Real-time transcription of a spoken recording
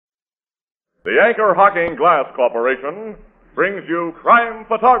The Anchor Hocking Glass Corporation brings you Crime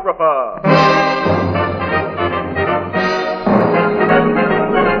Photographer.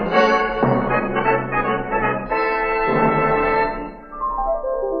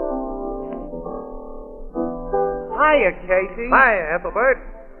 Hiya, Casey. Hi, Ethelbert.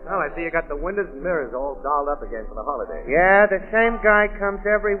 Well, I see you got the windows and mirrors all dolled up again for the holiday. Yeah, the same guy comes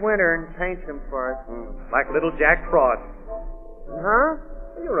every winter and paints them for us. Like little Jack Frost. Huh?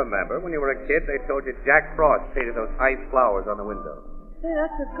 You remember, when you were a kid, they told you Jack Frost painted those ice flowers on the window. Hey,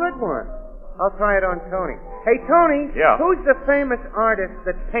 that's a good one. I'll try it on Tony. Hey, Tony. Yeah? Who's the famous artist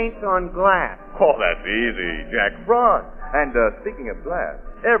that paints on glass? Oh, that's easy. Jack Frost. And speaking of glass,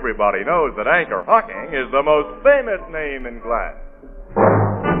 everybody knows that Anchor Hocking is the most famous name in glass.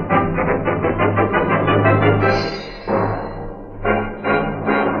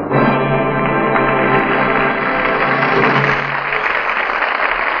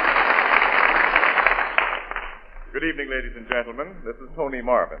 Good evening, ladies and gentlemen. This is Tony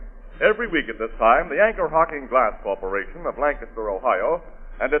Marvin. Every week at this time, the Anchor Hocking Glass Corporation of Lancaster, Ohio,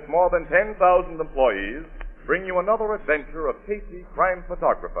 and its more than 10,000 employees bring you another adventure of Casey, crime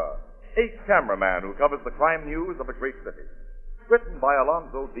photographer, ace cameraman who covers the crime news of a great city. Written by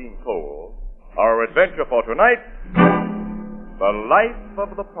Alonzo Dean Cole, our adventure for tonight, The Life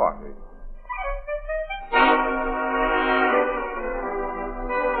of the Party.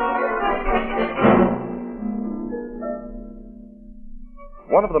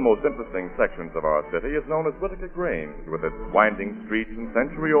 One of the most interesting sections of our city is known as Whitaker Grange, with its winding streets and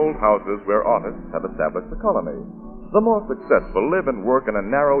century-old houses where artists have established a colony. The more successful live and work in a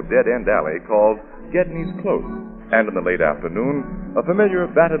narrow, dead-end alley called Gedney's Close. And in the late afternoon, a familiar,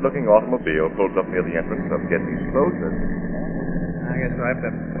 battered-looking automobile pulls up near the entrance of Gedney's Close. I guess we'll have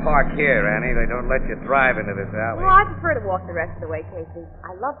to park here, Annie. They don't let you drive into this alley. Well, I prefer to walk the rest of the way, Casey.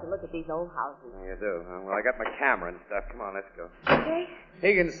 I love to look at these old houses. You do. Well, I got my camera and stuff. Come on, let's go. Okay.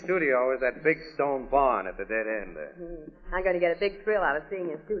 Higgins' studio is that big stone barn at the dead end there. I'm going to get a big thrill out of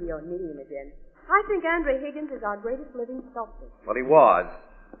seeing his studio and meeting him again. I think Andre Higgins is our greatest living sculptor. Well, he was.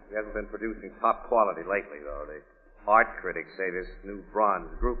 He hasn't been producing top quality lately, though. The art critics say this new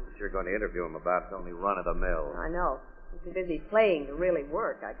bronze group that you're going to interview him about is only run-of-the-mill. I know. He's too busy playing to really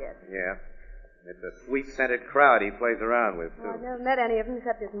work, I guess. Yeah. It's a sweet-scented crowd he plays around with, too. Well, I've never met any of them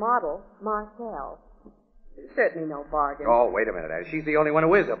except his model, Marcel. Certainly no bargain. Oh, wait a minute, Annie. She's the only one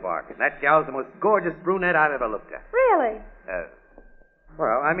who is a bargain. That gal's the most gorgeous brunette I've ever looked at. Really?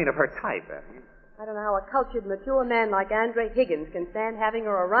 Well, I mean of her type, Annie. I don't know how a cultured, mature man like Andre Higgins can stand having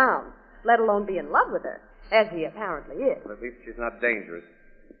her around, let alone be in love with her, as he apparently is. Well, at least she's not dangerous.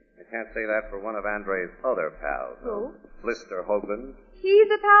 I can't say that for one of Andre's other pals. Who? Blister Hoagland. He's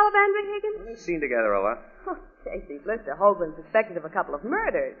a pal of Andre Higgins? They've seen together a lot. Oh, Casey, Blister Hoagland's suspected of a couple of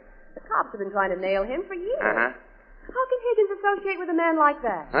murders. The cops have been trying to nail him for years. Uh-huh. How can Higgins associate with a man like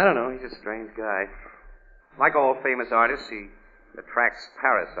that? I don't know. He's a strange guy. Like all famous artists, he attracts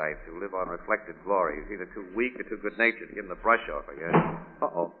parasites who live on reflected glory. He's either too weak or too good-natured to give him the brush off, I guess.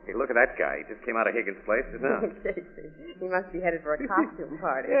 Uh-oh. Hey, look at that guy. He just came out of Higgins' place just now. Casey, he must be headed for a costume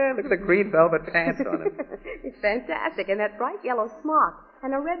party. Yeah, look at the green velvet pants on him. It's fantastic. And that bright yellow smock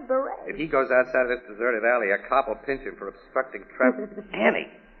and a red beret. If he goes outside of this deserted alley, a cop will pinch him for obstructing traffic. Annie!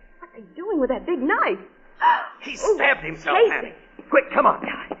 What's he doing with that big knife? He stabbed himself, Casey. Annie. Quick, come on.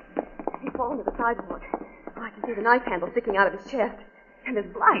 He's fallen to the sidewalk. Oh, I can see the knife handle sticking out of his chest. And his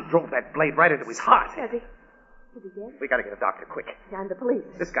blood. He drove that blade right into his heart. Has he? Is he dead? We gotta get a doctor, quick. And the police.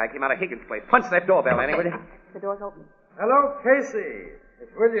 This guy came out of Higgins' place. Punch that doorbell, Annie, will you? The door's open. Hello, Casey.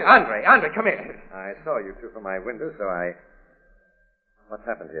 It's William. Andre, come here. I saw you two from my window, so I... What's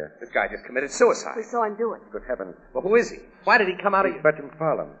happened here? This guy just committed suicide. We saw him do it. Good heavens. Well, who is he? Why did he come out of... He's Bertram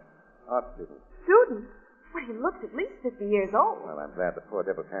Farlam, art student. Student? Well, he looks at least 50 years old. Well, I'm glad the poor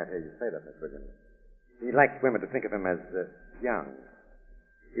devil can't hear you say that, Miss Williams. He liked women to think of him as young.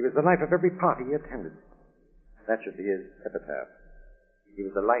 He was the life of every party he attended. That should be his epitaph. He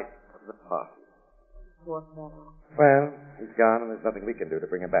was the life of the party. Poor fellow. Well, he's gone, and there's nothing we can do to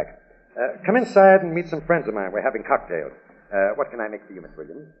bring him back. Come inside and meet some friends of mine. We're having cocktails. What can I make for you, Miss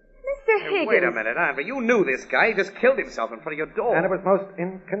Williams? Mr. Higgins. Wait a minute, Andre. You knew this guy. He just killed himself in front of your door. And it was most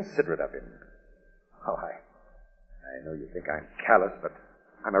inconsiderate of him. Oh, I know you think I'm callous, but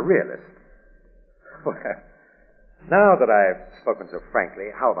I'm a realist. Well, now that I've spoken so frankly,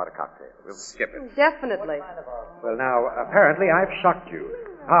 how about a cocktail? We'll skip it. Definitely. Well, now, apparently I've shocked you.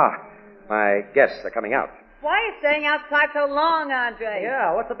 My guests are coming out. Why are you staying outside so long, Andre?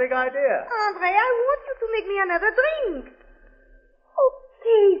 Yeah, what's the big idea? Andre, I want you to make me another drink. Oh,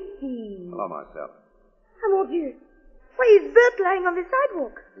 Casey. Hello, Marcel. Ah, mon Dieu. Why is Bert lying on the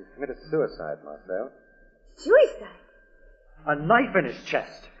sidewalk? He's committed suicide, Marcel. Suicide? A knife in his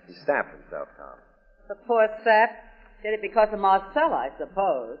chest. He stabbed himself, Tom. The poor sap. Did it because of Marcel, I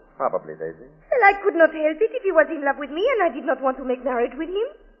suppose. Probably, Daisy. Well, I could not help it if he was in love with me and I did not want to make marriage with him.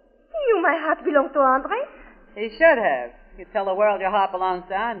 He knew my heart belonged to Andre. He should have. You tell the world your heart belongs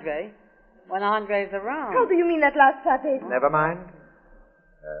to Andre. When Andre's around. How do you mean that last part, Daisy? Never mind.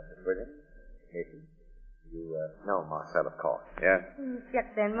 Miss Williams, Casey, you know Marcel, of course. Yeah?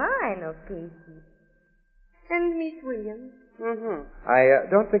 Certainement, I know Casey. And Miss Williams. Mm-hmm. I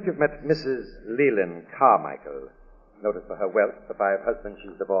don't think you've met Mrs. Leland Carmichael. Noted for her wealth, the 5 husbands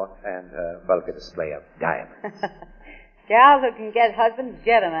she's divorced, and her vulgar display of diamonds. Gals who can get husbands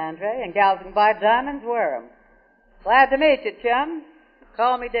get 'em, Andre, and gals who can buy diamonds wear 'em. Glad to meet you, chum.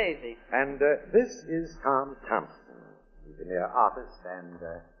 Call me Daisy. And this is Tom Thompson. He's a mere artist and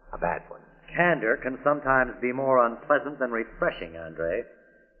a bad one. Candor can sometimes be more unpleasant than refreshing, Andre.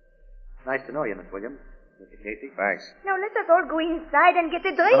 Nice to know you, Miss Williams. Mr. Casey. Thanks. Now let us all go inside and get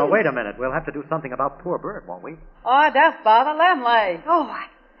a drink. Oh, wait a minute. We'll have to do something about poor Bert, won't we? Oh, don't bother. Let 'em lay. Oh,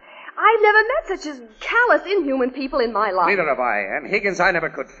 I've never met such as callous, inhuman people in my life. Neither have I. And Higgins, I never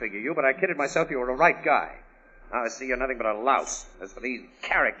could figure you, but I kidded myself you were the right guy. Now I see you're nothing but a louse. As for these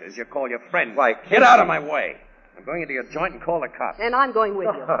characters you call your friends, Why, get out of my way. I'm going into your joint and call the cops. And I'm going with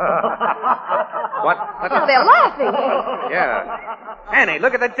you. What? Oh, they're laughing. Yeah. Annie,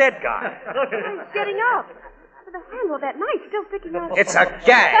 look at the dead guy. I'm getting up. The handle of that knife still sticking out. It's a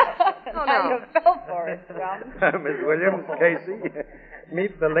gag. Oh, Now no. you fell for it, chum. Miss Williams, Casey,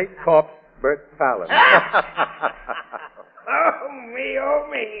 meet the late corpse, Bert Fallon. Oh,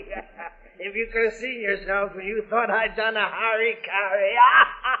 me. If you could have seen yourself when you thought I'd done a hurry-carry.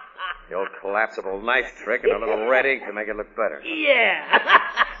 The old collapsible knife trick and a little red ink to make it look better.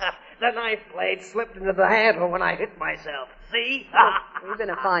 Yeah. The knife blade slipped into the handle when I hit myself. See? You've been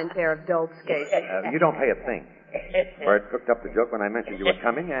a fine pair of dopes, Casey. You don't pay a thing. Bert cooked up the joke when I mentioned you were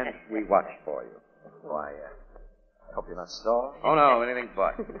coming, and we watched for you. Why, hope you're not sore. Oh, no, anything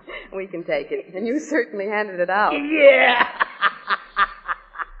but. We can take it. And you certainly handed it out. Yeah.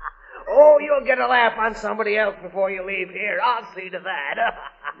 Oh, you'll get a laugh on somebody else before you leave here. I'll see to that.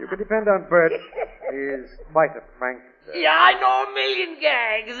 You can depend on Bert. He's quite a prankster. Yeah, I know a million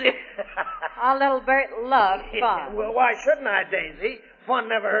gags. Our little Bert loves fun. Well, why shouldn't I, Daisy? Fun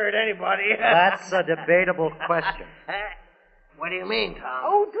never hurt anybody. That's a debatable question. What do you mean, Tom?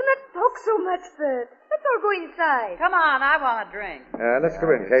 Oh, do not talk so much, Bert. Let's all go inside. Come on, I want a drink. Let's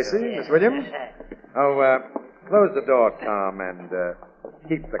go in, Casey. Miss Williams. Oh, close the door, Tom, and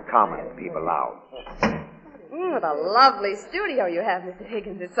keep the common people out. What a lovely studio you have, Mr.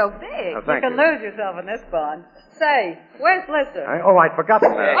 Higgins. It's so big. Oh, thank You you. can lose yourself in this bond. Say, where's Blister? I'd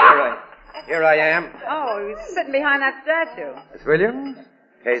forgotten that. Here I am. Oh, he's sitting behind that statue. Miss Williams,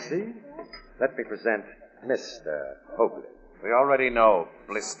 Casey, let me present Mr. Hoagland. We already know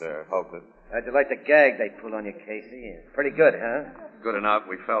Blister, Hoagland. How'd you like the gag they pulled on you, Casey? Pretty good, huh? Good enough,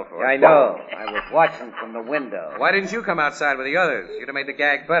 we fell for it. I know. I was watching from the window. Why didn't you come outside with the others? You'd have made the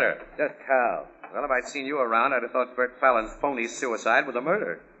gag better. Just how? Well, if I'd seen you around, I'd have thought Bert Fallon's phony suicide was a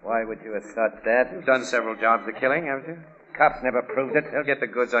murder. Why would you have thought that? You've done several jobs of killing, haven't you? Cops never proved it. They'll get the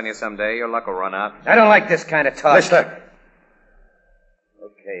goods on you someday. Your luck will run out. I don't like this kind of talk. Blister.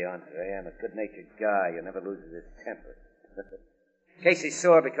 Okay, Andre, I'm a good-natured guy who never loses his temper. Casey's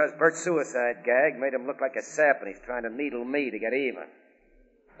sore because Bert's suicide gag made him look like a sap, and he's trying to needle me to get even.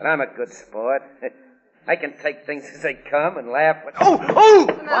 But I'm a good sport. I can take things as they come and laugh when... Oh!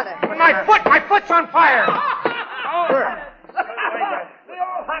 What? My foot's on fire! The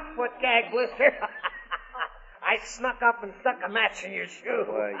old hot foot gag, Blister. I snuck up and stuck a match in your shoe.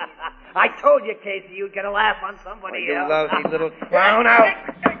 Why? I told you, Casey, you'd get a laugh on somebody You else. lousy little clown out.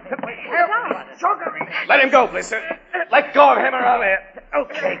 Let him go, Blister. Let go of him or I'll...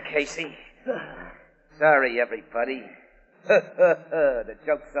 Okay, Casey. Sorry, everybody. The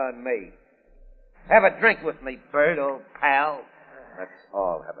joke's on me. Have a drink with me, Bert, old pal. Let's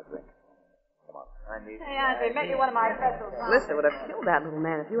all have a drink. Come on. Hey, Andre, make me one of my specials. Blister would have killed that little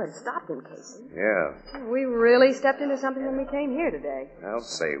man if you had stopped him, Casey. Yeah, We really stepped into something when we came here today. I'll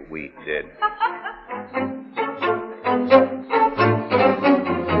say we did.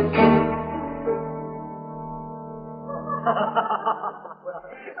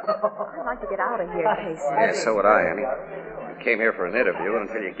 I'd like to get out of here, Casey. Yeah, so would I, Annie. We came here for an interview, and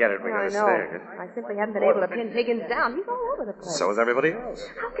until you get it, we're I going to know. stay. I simply haven't been able to pin Higgins down. He's all over the place. So is everybody else.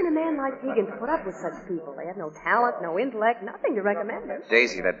 How can a man like Higgins put up with such people? They have no talent, no intellect, nothing to recommend them.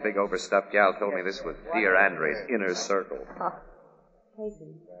 Daisy, that big overstuffed gal, told me this was dear Andre's inner circle. Oh,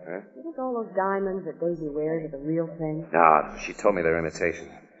 Casey, Huh? you think all those diamonds that Daisy wears are the real thing? No, she told me they're imitations.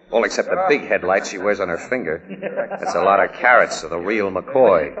 All except the big headlights she wears on her finger. That's a lot of carats of the real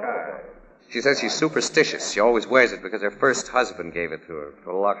McCoy. She says she's superstitious. She always wears it because her first husband gave it to her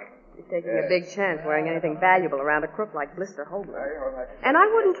for luck. She's taking a big chance wearing anything valuable around a crook like Blister Hoagland. And I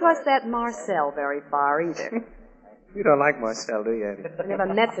wouldn't trust that Marcel very far either. You don't like Marcel, do you, Eddie? I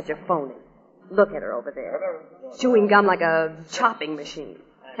never met such a phony. Look at her over there. Chewing gum like a chopping machine.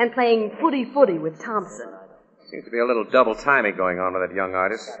 And playing footy-footy with Thompson. Seems to be a little double timing going on with that young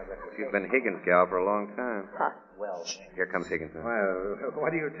artist. She's been Higgins' gal for a long time. Huh. Here comes Higgins. Well,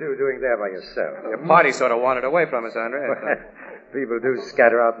 what are you two doing there by yourself? Your party sort of wandered away from us, Andre. People do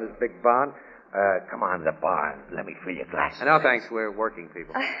scatter out in this big barn. Come on, the barn. Let me fill your glass. No, thanks. We're working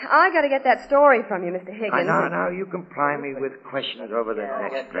people. I gotta get that story from you, Mr. Higgins. Now, you can pry me with questions over the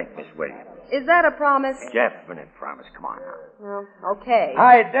next drink, Miss Williams. Is that a promise? Definite promise. Come on now. Well, okay.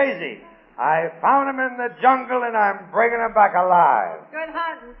 Hi, Daisy. I found him in the jungle, and I'm bringing him back alive. Good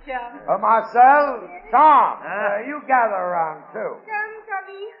hunting, chum. Marcel, Tom, you gather around, too. Come,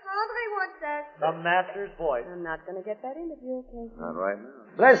 Tommy. Andre wants us. The master's voice. I'm not gonna get that interview, okay? Not right now.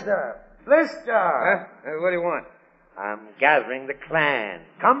 Blister! What do you want? I'm gathering the clan.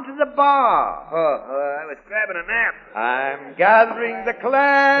 Come to the bar. I was grabbing a nap. I'm gathering the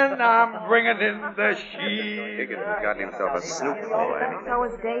clan. I'm bringing in the sheep. Higgins has gotten himself a snoop boy. So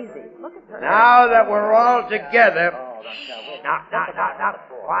is Daisy. Look at her. Now that we're all together, Now,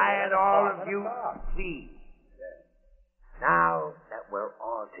 quiet all of you, please. Now that we're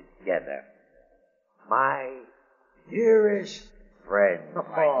all together, my dearest friend.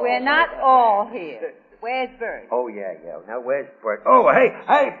 We're not all here. Where's Bert? Oh, yeah. Now, where's Bert? Oh, hey,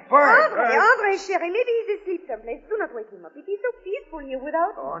 Bert! Andre, chérie, maybe he's asleep someplace. Do not wake him up. It is so peaceful here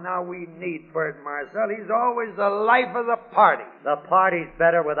without him. oh, now we need Bert Marcel. He's always the life of the party. The party's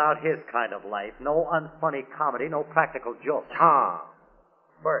better without his kind of life. No unfunny comedy, no practical jokes. Tom.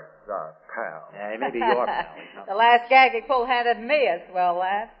 Bert's our pal. Maybe your pal. The last gag he pulled handed me a swell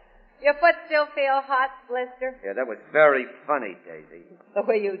laugh. Your foot still feel hot, Blister? Yeah, that was very funny, Daisy. The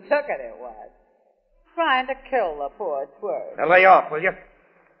way you took it was. Trying to kill the poor twerp. Now lay off, will you?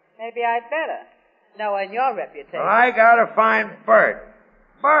 Maybe I'd better, knowing your reputation. I gotta find Bert.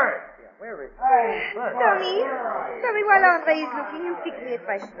 Bert! Tommy, while Andre is looking, you fix me a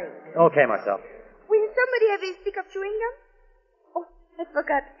fresh drink. Okay, Marcel. Will somebody have a stick of chewing gum? Oh, I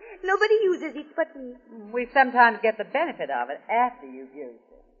forgot. Nobody uses it but me. We sometimes get the benefit of it after you've used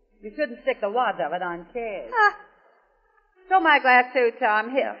it. You shouldn't stick the wads of it on chairs. Ah. Fill my glass too, Tom.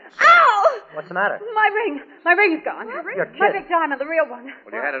 Here. Ow! What's the matter? My ring. My ring's gone. You're My kidding. big diamond, the real one.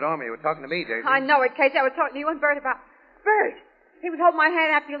 Well, you had it on me. You were talking to me, Daisy. I know it, Casey. I was talking to you and Bert about... Bert! He was holding my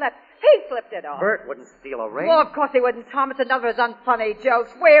hand after you left. He slipped it off. Bert wouldn't steal a ring. Well, of course he wouldn't, Tom. It's another of his unfunny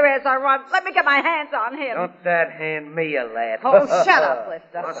jokes. Where is I run? Let me get my hands on him. Don't that hand me a laugh. Oh, shut up,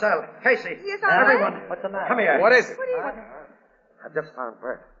 Blister. Marcel, Casey, Yes, Andre? everyone, What's the matter? come here. What is it? I just found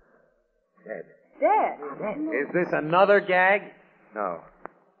Bert. Dead. Dead. Is this another gag? No.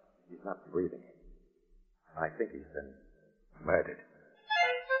 He's not breathing. I think he's been murdered.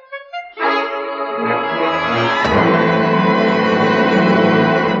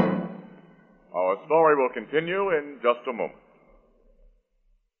 Our story will continue in just a moment.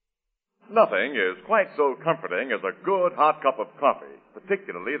 Nothing is quite so comforting as a good hot cup of coffee,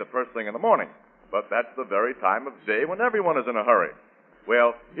 particularly the first thing in the morning. But that's the very time of day when everyone is in a hurry.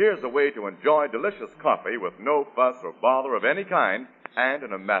 Well, here's a way to enjoy delicious coffee with no fuss or bother of any kind and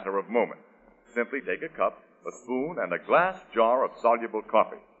in a matter of moments. Simply take a cup, a spoon, and a glass jar of soluble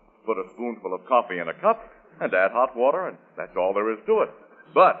coffee. Put a spoonful of coffee in a cup and add hot water, and that's all there is to it.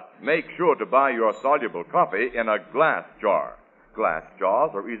 But make sure to buy your soluble coffee in a glass jar. Glass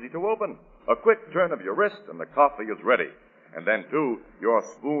jars are easy to open. A quick turn of your wrist and the coffee is ready. And then, too, your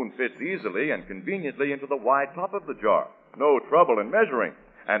spoon fits easily and conveniently into the wide top of the jar. No trouble in measuring.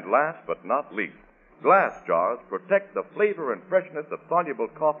 And last but not least, glass jars protect the flavor and freshness of soluble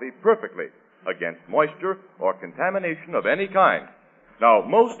coffee perfectly against moisture or contamination of any kind. Now,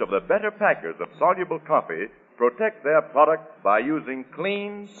 most of the better packers of soluble coffee protect their products by using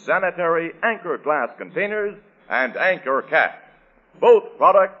clean, sanitary Anchor glass containers and Anchor caps. Both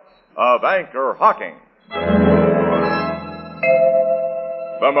products of Anchor Hocking.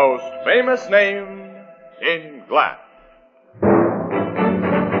 The most famous name in glass.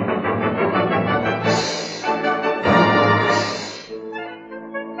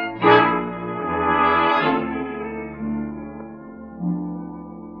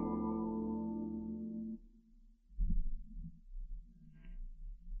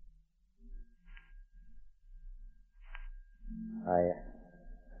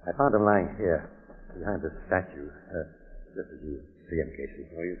 found him lying here, behind this statue. Just as you see him, Casey.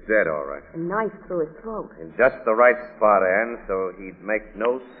 Well, he's dead, all right. A knife through his throat. In just the right spot, Anne, so he'd make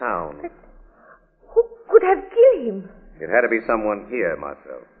no sound. But who could have killed him? It had to be someone here,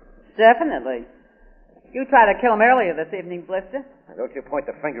 Marcel. Definitely. You tried to kill him earlier this evening, Blister. Now, don't you point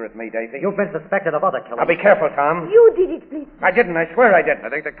the finger at me, Daisy. You've been suspected of other killings. Now, be careful, Tom. You did it, please. I didn't. I swear I didn't. I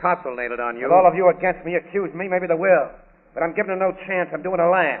think the cops will nail it on you. With all of you against me, accuse me, maybe they will. But I'm giving them no chance. I'm doing a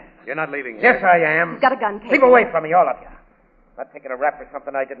lamb. You're not leaving here. Yes, I am. He's got a gun, Casey. Keep away from me, all of you. I'm not taking a rap for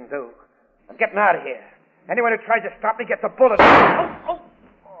something I didn't do. I'm getting out of here. Anyone who tries to stop me gets a bullet.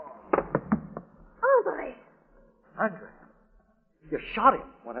 Andre. Andre, you shot him.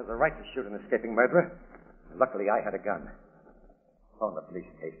 One has the right to shoot an escaping murderer. Luckily, I had a gun. Phone the police,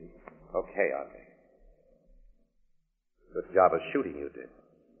 Casey. Okay, Andre. Good job of shooting you did.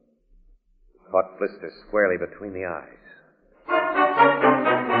 Caught Blister squarely between the eyes.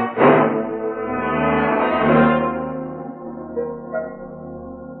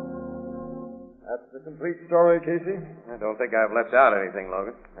 That's the complete story, Casey. I don't think I've left out anything,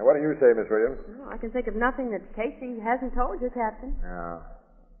 Logan. Now, what do you say, Miss Williams? Well, I can think of nothing that Casey hasn't told you, Captain. No.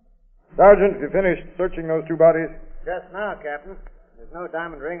 Sergeant, you finished searching those two bodies? Just now, Captain. There's no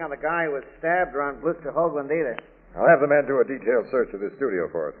diamond ring on the guy who was stabbed or on Blister Hoagland either. I'll have the men do a detailed search of this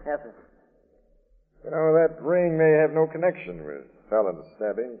studio for us. Yes, sir. You know, that ring may have no connection with Fallon's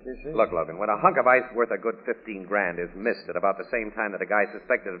stabbing, Casey. Look, Logan, when a hunk of ice worth a good $15,000 is missed at about the same time that a guy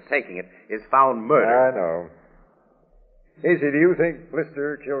suspected of taking it is found murdered. I know. Casey, do you think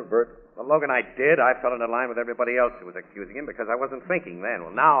Blister killed Bert? Well, Logan, I did. I fell into line with everybody else who was accusing him because I wasn't thinking then.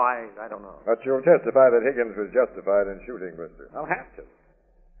 Well, now I don't know. But you'll testify that Higgins was justified in shooting Blister. I'll have to.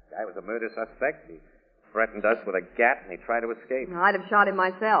 The guy was a murder suspect. He threatened us with a gat, and he tried to escape. I'd have shot him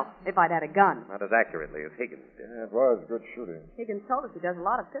myself if I'd had a gun. Not as accurately as Higgins did. Yeah, it was good shooting. Higgins told us he does a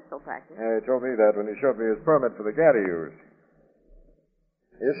lot of pistol practice. Yeah, he told me that when he showed me his permit for the gat he used.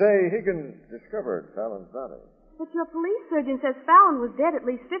 You say Higgins discovered Fallon's body. But your police surgeon says Fallon was dead at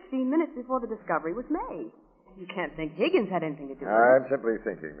least 15 minutes before the discovery was made. You can't think Higgins had anything to do with it. I'm simply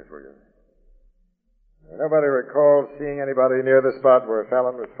thinking, Miss Williams. Nobody recalls seeing anybody near the spot where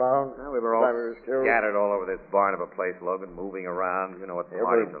Fallon was found? Well, we were all the time he was killed? scattered all over this barn of a place, Logan, moving around. You know what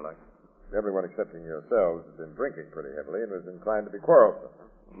parties are like. Everyone excepting yourselves had been drinking pretty heavily and was inclined to be quarrelsome.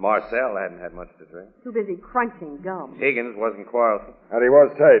 Marcel hadn't had much to drink. Too busy crunching gum. Higgins wasn't quarrelsome. And he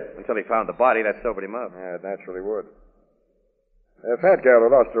was tight. Until he found the body, that sobered him up. Yeah, it naturally would. The fat gal who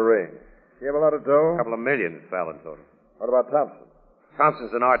lost her ring. She have a lot of dough? A couple of millions, Fallon told him. What about Thompson?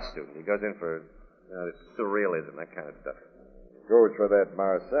 Thompson's an art student. He goes in for surrealism, that kind of stuff. Goes for that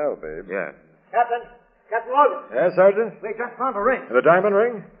Marcel, babe. Yeah. Captain Logan. Yes, Sergeant? We just found a ring. The diamond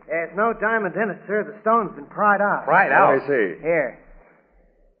ring? There's no diamond in it, sir. The stone's been pried out. Pried out? I see. Here.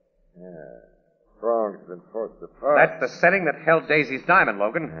 Yeah. Prongs have been forced apart. That's the setting that held Daisy's diamond,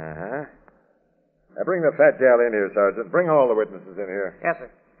 Logan. Uh-huh. Now bring the fat gal in here, Sergeant. Bring all the witnesses in here. Yes,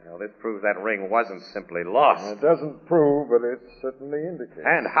 sir. Well, this proves that ring wasn't simply lost. It doesn't prove, but it certainly indicates.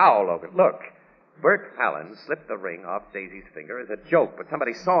 And how, Logan? Look. Bert Fallon slipped the ring off Daisy's finger as a joke, but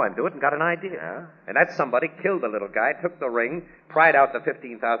somebody saw him do it and got an idea. Yeah? And that somebody killed the little guy, took the ring, pried out the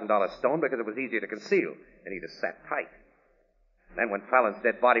 $15,000 stone because it was easier to conceal, and he just sat tight. Then when Fallon's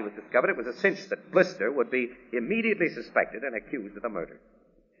dead body was discovered, it was a cinch that Blister would be immediately suspected and accused of the murder.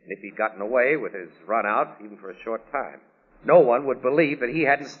 And if he'd gotten away with his run out, even for a short time, no one would believe that he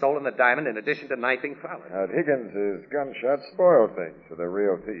hadn't stolen the diamond in addition to knifing Fallon. Now, Higgins' gunshot spoiled things for the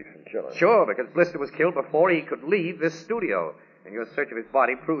real thief and killer. Sure, because Blister was killed before he could leave this studio. And your search of his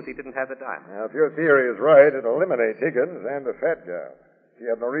body proves he didn't have the diamond. Now, if your theory is right, it'll eliminate Higgins and the fat gal. She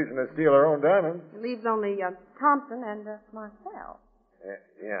had no reason to steal her own diamond. It leaves only Thompson and Marcel.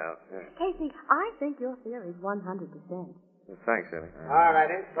 Yeah. Casey, I think your theory's 100%. Thanks, Ellie. All right,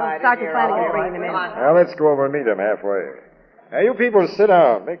 inside. Sergeant Flanagan's bringing them in. Now, let's go over and meet him halfway. Now, you people sit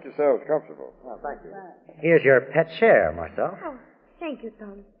down. Make yourselves comfortable. Oh, thank you. Here's your pet chair, Marcel. Oh, thank you,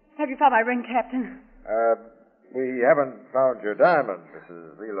 Tom. Have you found my ring, Captain? We haven't found your diamond,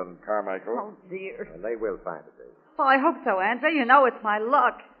 Mrs. Leland Carmichael. Oh, dear. And they will find it, Dave. Oh, I hope so, Andre. You know it's my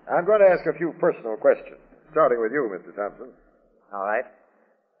luck. I'm going to ask a few personal questions, starting with you, Mr. Thompson. All right.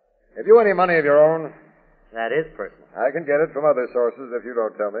 Have you any money of your own? That is personal. I can get it from other sources if you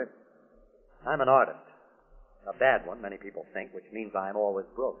don't tell me. I'm an artist. A bad one, many people think, which means I'm always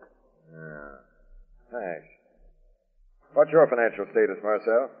broke. Yeah. Thanks. What's your financial status,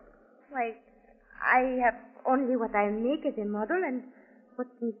 Marcel? Why, I have only what I make as a model and what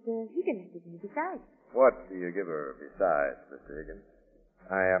Mr. Higgins gives me besides. What do you give her besides, Mr. Higgins?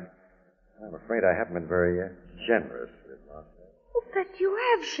 I'm afraid I haven't been very generous with Marcel. Oh, but you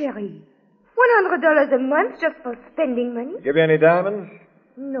have, Sherry. $100 a month just for spending money? Give you any diamonds?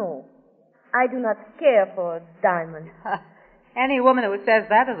 No. I do not care for diamonds. Any woman who says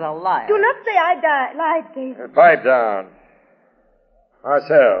that is a liar. Do not say I lied, Casey. Pipe down.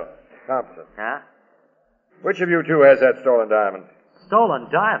 Marcel, Thompson. Huh? Which of you two has that stolen diamond? Stolen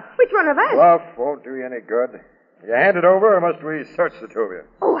diamond? Which one of us? Bluff won't do you any good. You hand it over, or must we search the two of you?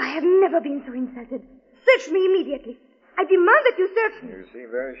 Oh, I have never been so insulted. Search me immediately. I demand that you search me. You seem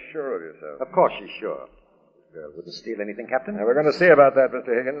very sure of yourself. Of course she's sure. This girl wouldn't steal anything, Captain. Now, we're going to see about that,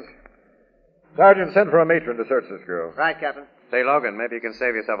 Mr. Higgins. Sergeant, send for a matron to search this girl. Right, Captain. Say, Logan, maybe you can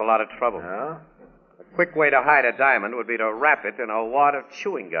save yourself a lot of trouble. Huh? A quick way to hide a diamond would be to wrap it in a wad of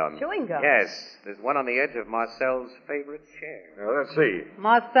chewing gum. Chewing gum? Yes. There's one on the edge of Marcel's favorite chair. Now, let's see.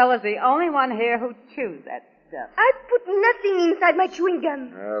 Marcel is the only one here who chews that stuff. I put nothing inside my chewing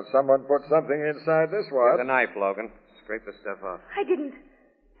gum. Someone put something inside this Here's wad. a knife, Logan. Scrape the stuff off. I didn't.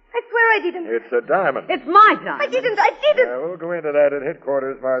 I swear I didn't. It's a diamond. It's my diamond. I didn't. We'll go into that at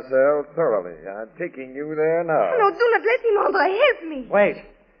headquarters, Marcel, thoroughly. I'm taking you there now. No, do not let him, Andre. Help me. Wait.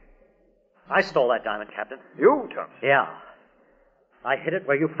 I stole that diamond, Captain. You, Thompson? Yeah. I hid it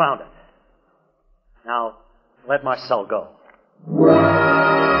where you found it. Now, let Marcel go.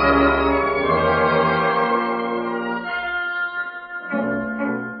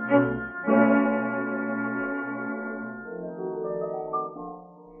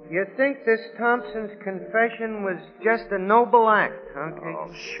 You think this Thompson's confession was just a noble act, huh, Casey?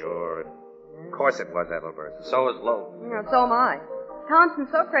 Oh, sure. Of course it was, Ethelbert. So is Lowe. Yeah, so am I. Thompson's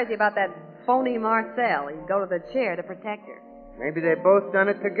so crazy about that phony Marcel, he'd go to the chair to protect her. Maybe they both done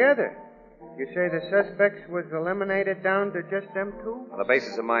it together. You say the suspects was eliminated down to just them two? On the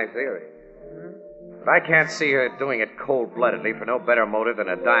basis of my theory. But I can't see her doing it cold-bloodedly for no better motive than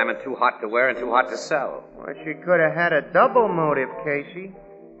a diamond too hot to wear and too hot to sell. Well, she could have had a double motive, Casey.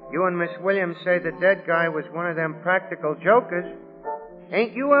 You and Miss Williams say the dead guy was one of them practical jokers.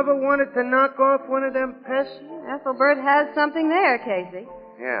 Ain't you ever wanted to knock off one of them pests? Ethelbert has something there, Casey.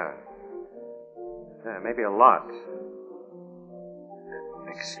 Yeah. Maybe a lot.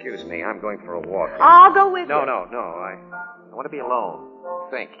 Excuse me, I'm going for a walk. I'll go with you. No. I want to be alone.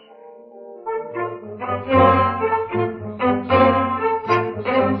 Think.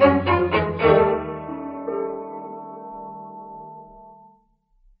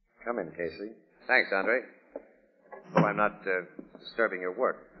 Come in, Casey. Thanks, Andre. Hope I'm not disturbing your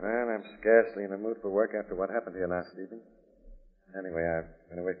work. Well, I'm scarcely in the mood for work after what happened here last evening. Anyway, I've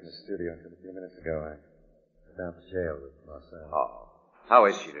been away from the studio until a few minutes ago. I went down to jail with Marcel. Oh. How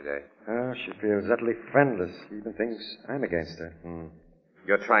is she today? Oh, she feels utterly friendless. She even thinks I'm against her.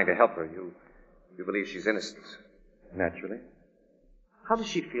 You're trying to help her. You believe she's innocent. Naturally. How does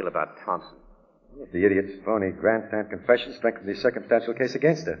she feel about Thompson? The idiot's phony grandstand confession strengthened the circumstantial case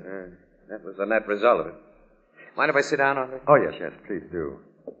against her. That was the net result of it. Mind if I sit down, Andre? Oh, yes, please do.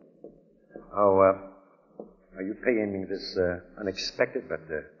 Oh, are you paying me this unexpected but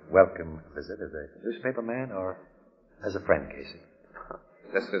welcome visit as a newspaper man or as a friend, Casey?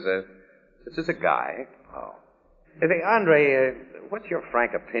 Just as a guy. Oh. Hey, Andre, what's your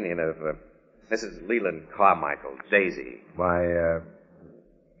frank opinion of Mrs. Leland Carmichael, Daisy? Why,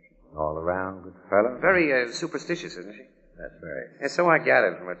 all around good fellow? Very superstitious, isn't she? That's right. And so I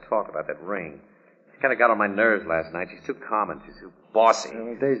gathered from her talk about that ring. She kind of got on my nerves last night. She's too common. She's too bossy.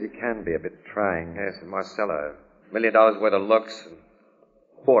 Well, Daisy can be a bit trying. Yes, and Marcella, $1 million worth of looks and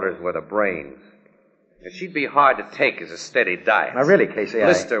quarters worth of brains. And she'd be hard to take as a steady diet. Now, really, Casey,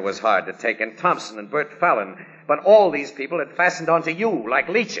 Lister was hard to take, and Thompson and Bert Fallon. But all these people had fastened onto you like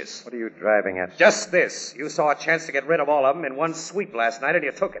leeches. What are you driving at? Just this. You saw a chance to get rid of all of them in one sweep last night, and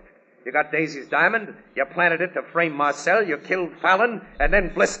you took it. You got Daisy's diamond, you planted it to frame Marcel, you killed Fallon, and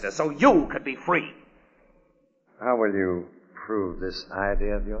then Blister, so you could be free. How will you prove this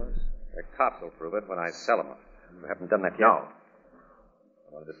idea of yours? The cops will prove it when I sell them. You haven't done that yet? No.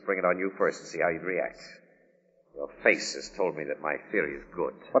 I wanted to spring it on you first and see how you'd react. Your face has told me that my theory is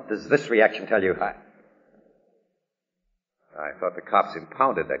good. What does this reaction tell you? I thought the cops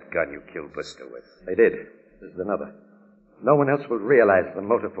impounded that gun you killed Blister with. They did. This is another. No one else will realize the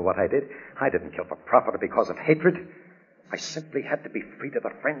motive for what I did. I didn't kill for profit or because of hatred. I simply had to be free to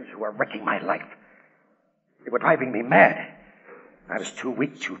the friends who were wrecking my life. They were driving me mad. I was too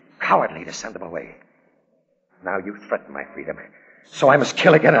weak, too cowardly to send them away. Now you threaten my freedom. So I must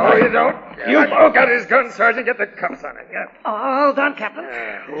kill again. No, you don't. You broke out his gun, Sergeant. Get the cuffs on him. Yeah. All done, Captain.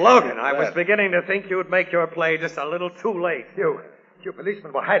 Logan, I was beginning to think you'd make your play just a little too late. You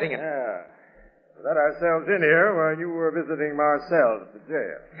policemen were hiding it. We let ourselves in here while you were visiting Marcel at the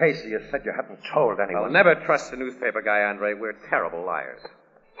jail. Casey, you said you hadn't told anyone. I'll never trust a newspaper guy, Andre. We're terrible liars.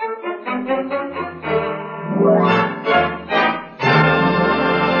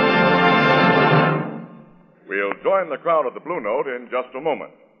 We'll join the crowd at the Blue Note in just a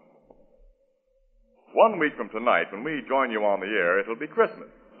moment. 1 week from tonight, when we join you on the air, it'll be Christmas.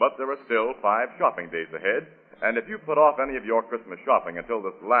 But there are still 5 shopping days ahead. And if you put off any of your Christmas shopping until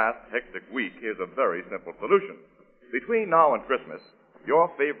this last hectic week, here's a very simple solution. Between now and Christmas, your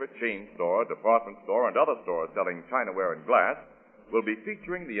favorite chain store, department store, and other stores selling chinaware and glass will be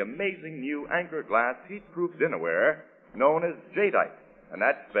featuring the amazing new Anchor Glass heat-proof dinnerware known as Jadeite. And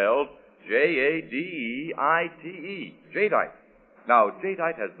that's spelled Jadeite. Jadeite. Now,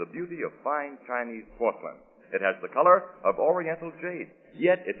 Jadeite has the beauty of fine Chinese porcelain. It has the color of Oriental jade,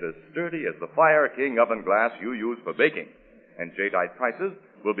 yet it's as sturdy as the Fire King oven glass you use for baking. And Jadeite prices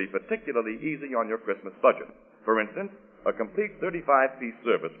will be particularly easy on your Christmas budget. For instance, a complete 35-piece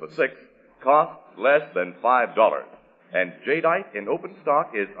service for 6 costs less than $5. And Jadeite in open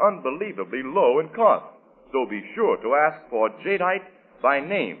stock is unbelievably low in cost. So be sure to ask for Jadeite by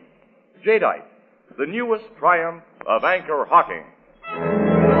name. Jadeite, the newest triumph of anchor hocking.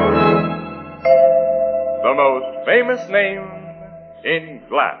 The most famous name in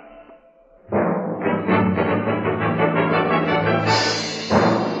glass.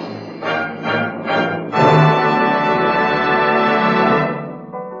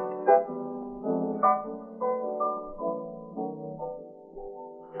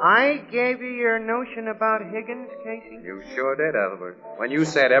 I gave you your notion about Higgins, Casey? You sure did, Albert. When you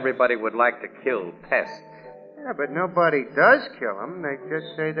said everybody would like to kill pests. Yeah, but nobody does kill them. They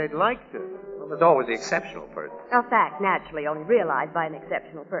just say they'd like to. Well, there's always the exceptional person. A fact naturally only realized by an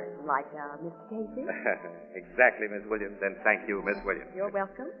exceptional person like Mr. Casey. Exactly, Miss Williams, and thank you, Miss Williams. You're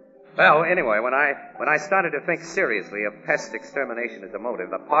welcome. Well, anyway, when I started to think seriously of pest extermination as a motive,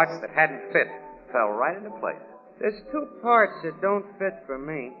 the parts that hadn't fit fell right into place. There's 2 parts that don't fit for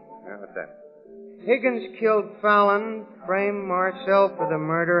me. What's that? Higgins killed Fallon, framed Marcel for the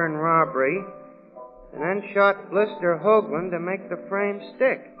murder and robbery, and then shot Blister Hoagland to make the frame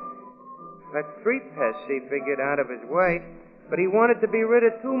stick. Let 3 pests he figured out of his way, but he wanted to be rid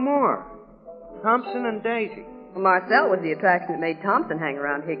of 2 more, Thompson and Daisy. Well, Marcel was the attraction that made Thompson hang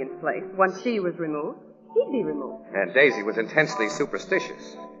around Higgins' place. Once she was removed, he'd be removed. And Daisy was intensely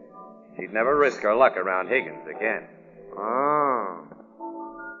superstitious. She'd never risk her luck around Higgins again. Oh.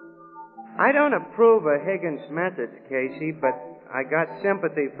 I don't approve of Higgins' methods, Casey, but I got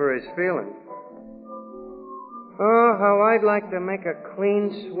sympathy for his feelings. Oh, how I'd like to make a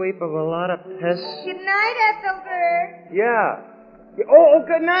clean sweep of a lot of pests. Good night, Ethelbert. Yeah. Oh,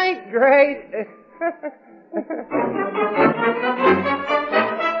 good night, Great.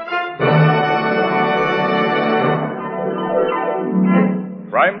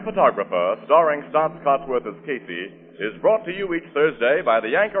 Crime Photographer, starring Stotts Cotsworth as Casey, is brought to you each Thursday by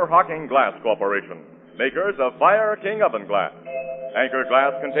the Anchor Hocking Glass Corporation, makers of Fire King oven glass, Anchor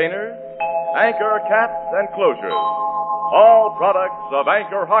glass containers, Anchor caps and closures, all products of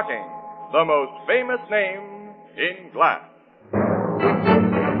Anchor Hocking, the most famous name in glass.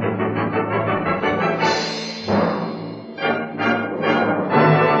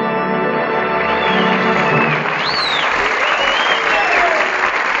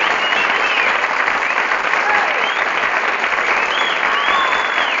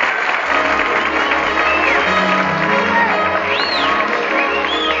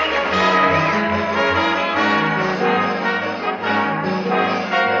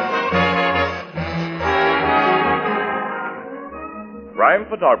 Crime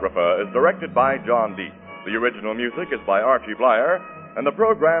Photographer is directed by John Deep. The original music is by Archie Blyer, and the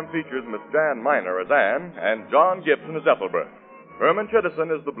program features Miss Jan Miner as Anne and John Gibson as Ethelbert. Herman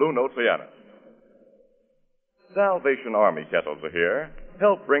Chittison is the Blue Note pianist. Salvation Army kettles are here.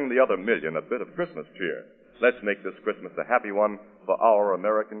 Help bring the other million a bit of Christmas cheer. Let's make this Christmas a happy one for our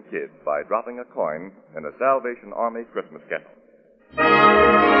American kids by dropping a coin in a Salvation Army Christmas kettle.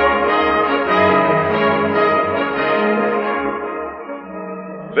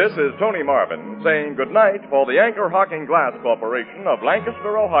 This is Tony Marvin saying goodnight for the Anchor Hocking Glass Corporation of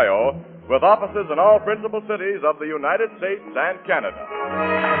Lancaster, Ohio, with offices in all principal cities of the United States and Canada.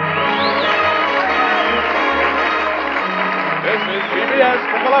 This is CBS,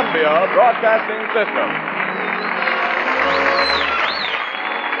 the Columbia Broadcasting System.